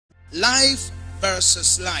Life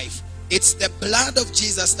versus life. It's the blood of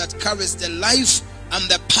Jesus that carries the life and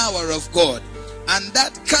the power of God. And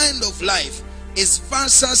that kind of life is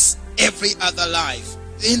versus every other life.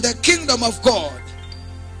 In the kingdom of God,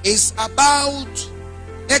 is about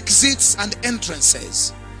exits and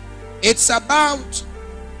entrances. It's about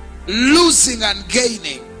losing and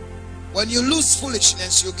gaining. When you lose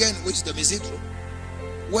foolishness, you gain wisdom. Is it true?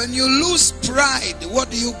 When you lose pride, what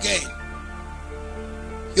do you gain?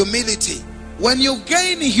 Humility. When you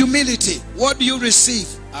gain humility, what do you receive?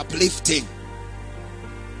 Uplifting.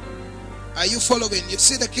 Are you following? You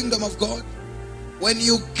see the kingdom of God? When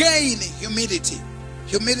you gain humility,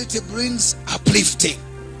 humility brings uplifting.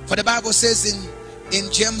 For the Bible says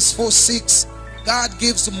in James 4:6, God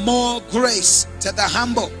gives more grace to the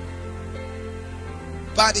humble,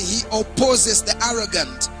 but he opposes the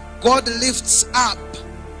arrogant. God lifts up.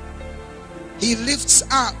 He lifts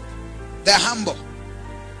up the humble.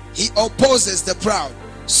 He opposes the proud.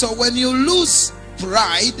 So when you lose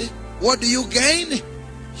pride, what do you gain?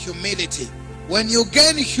 Humility. When you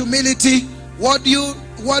gain humility, what do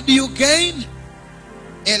you gain?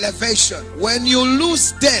 Elevation. When you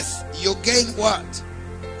lose death, you gain what?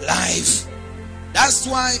 Life. That's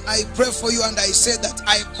why I pray for you and I say that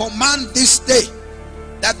I command this day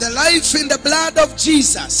that the life in the blood of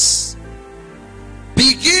Jesus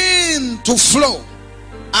begin to flow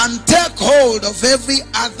and take hold of every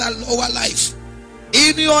other lower life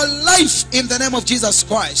in your life in the name of Jesus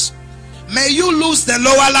Christ. May you lose the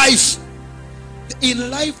lower life.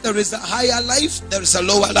 In life there is a higher life, there is a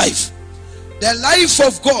lower life. The life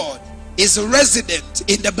of God is resident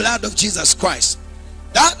in the blood of Jesus Christ.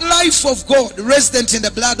 That life of God resident in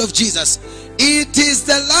the blood of Jesus, it is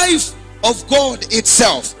the life of God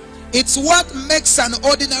itself. It's what makes an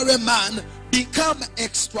ordinary man become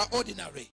extraordinary.